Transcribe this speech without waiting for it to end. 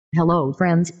Hello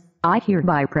friends, I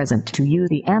hereby present to you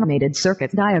the animated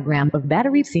circuit diagram of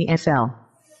battery CSL.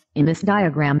 In this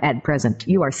diagram at present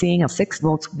you are seeing a 6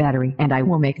 volts battery, and I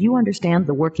will make you understand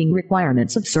the working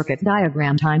requirements of circuit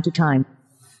diagram time to time.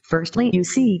 Firstly, you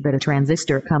see that a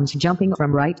transistor comes jumping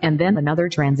from right, and then another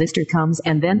transistor comes,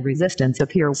 and then resistance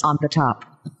appears on the top.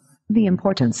 The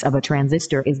importance of a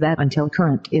transistor is that until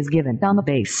current is given on the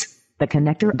base, the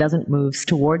connector doesn't move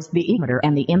towards the emitter,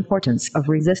 and the importance of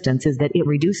resistance is that it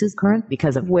reduces current,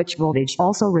 because of which voltage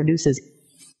also reduces.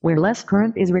 Where less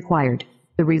current is required,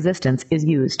 the resistance is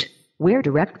used. Where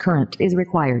direct current is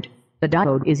required, the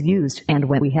diode is used, and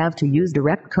when we have to use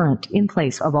direct current in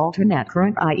place of alternate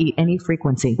current, i.e. any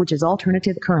frequency which is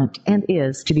alternative current and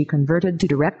is to be converted to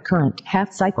direct current,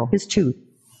 half cycle is to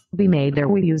be made, there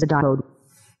we use a diode.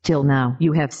 Till now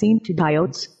you have seen 2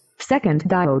 diodes. Second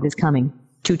diode is coming.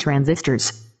 2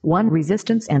 transistors, 1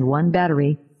 resistance and 1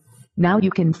 battery. Now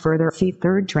you can further see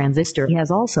third transistor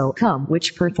has also come,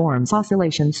 which performs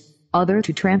oscillations. Other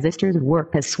 2 transistors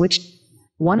work as switch.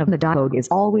 One of the diode is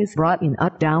always brought in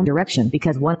up-down direction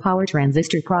because one power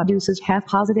transistor produces half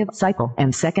positive cycle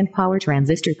and second power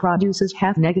transistor produces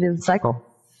half negative cycle.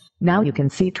 Now you can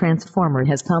see transformer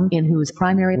has come in whose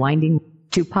primary winding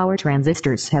 2 power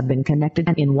transistors have been connected,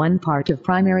 and in one part of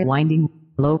primary winding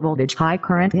low voltage high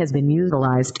current has been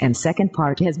utilized, and second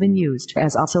part has been used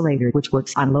as oscillator which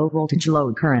works on low voltage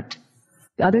low current.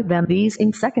 Other than these,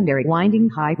 in secondary winding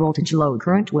high voltage low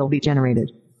current will be generated.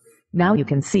 Now you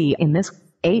can see in this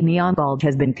a neon bulb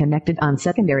has been connected on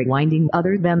secondary winding.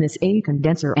 Other than this, a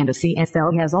condenser and a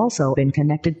CSL has also been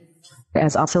connected.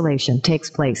 As oscillation takes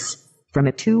place, from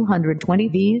it 220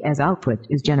 V as output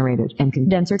is generated, and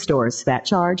condenser stores that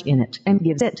charge in it and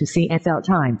gives it to CSL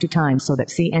time to time, so that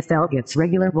CSL gets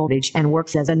regular voltage and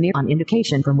works as a neon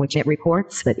indication from which it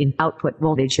reports that in output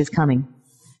voltage is coming.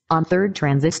 On third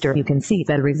transistor you can see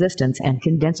that resistance and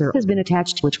condenser has been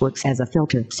attached, which works as a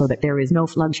filter so that there is no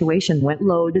fluctuation when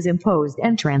load is imposed,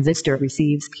 and transistor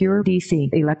receives pure DC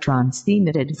electrons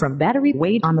emitted from battery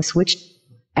weight on the switch.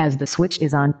 As the switch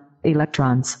is on,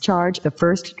 electrons charge the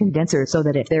first condenser so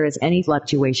that if there is any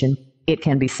fluctuation, it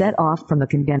can be set off from the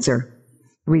condenser.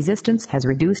 Resistance has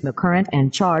reduced the current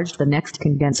and charged the next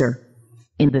condenser.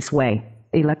 In this way,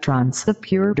 electrons of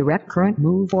pure direct current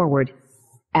move forward.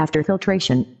 After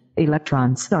filtration,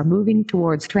 electrons are moving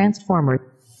towards transformer.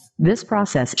 This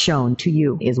process shown to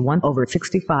you is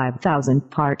 1/65,000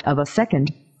 part of a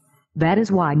second. That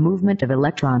is why movement of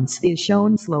electrons is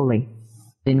shown slowly.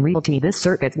 In reality, this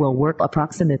circuit will work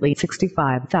approximately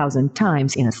 65,000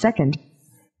 times in a second.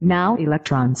 Now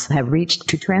electrons have reached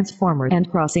to transformer and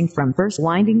crossing from first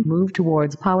winding move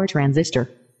towards power transistor.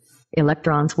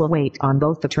 Electrons will wait on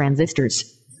both the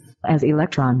transistors. As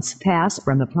electrons pass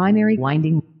from the primary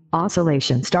winding,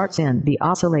 oscillation starts in the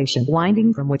oscillation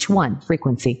winding, from which one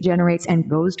frequency generates and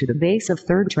goes to the base of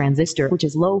third transistor, which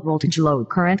is low voltage low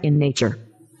current in nature.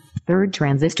 Third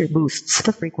transistor boosts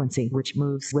the frequency, which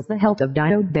moves with the help of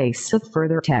diode base of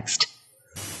further text.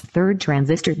 Third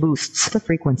transistor boosts the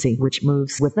frequency, which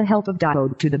moves with the help of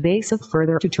diode to the base of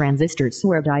further 2 transistors,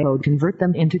 where diode convert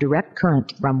them into direct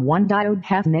current. From one diode,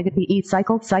 half negative E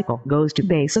cycle goes to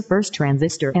base of first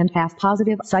transistor, and half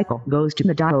positive cycle goes to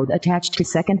the diode attached to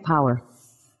second power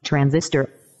transistor.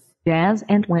 As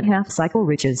and when half cycle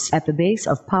reaches at the base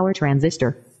of power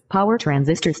transistor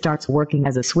starts working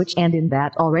as a switch, and in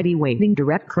that already waiting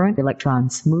direct current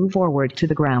electrons move forward to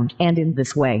the ground, and in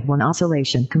this way when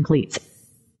oscillation completes,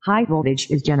 high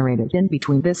voltage is generated in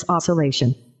between this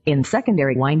oscillation, in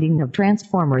secondary winding of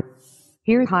transformer.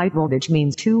 Here high voltage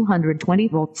means 220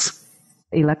 volts.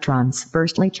 Electrons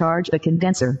firstly charge the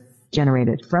condenser,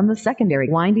 generated from the secondary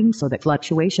winding, so that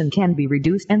fluctuation can be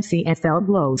reduced and CSL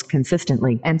glows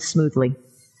consistently and smoothly.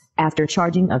 After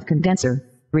charging of condenser,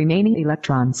 remaining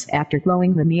electrons after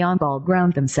glowing the neon bulb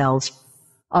ground themselves.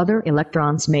 Other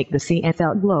electrons make the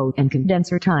CSL glow, and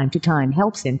condenser time to time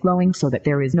helps in glowing so that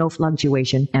there is no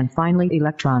fluctuation, and finally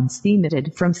electrons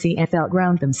emitted from CSL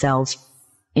ground themselves.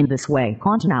 In this way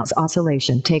continuous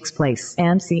oscillation takes place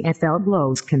and CSL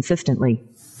glows consistently.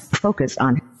 Focus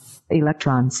on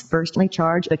electrons firstly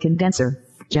charge the condenser,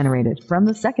 generated from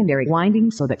the secondary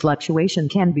winding, so that fluctuation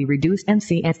can be reduced and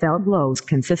CSL glows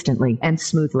consistently and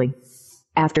smoothly.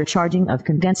 After charging of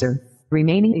condenser,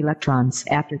 remaining electrons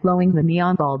after glowing the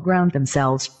neon bulb ground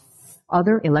themselves.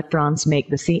 Other electrons make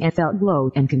the CSL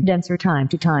glow, and condenser time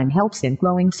to time helps in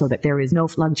glowing so that there is no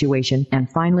fluctuation,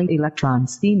 and finally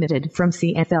electrons emitted from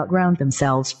CSL ground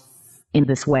themselves. In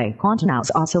this way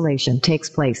continuous oscillation takes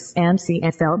place and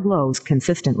CSL glows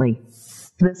consistently.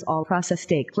 This all process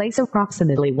take place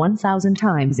approximately 1,000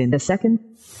 times in a second.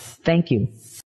 Thank you.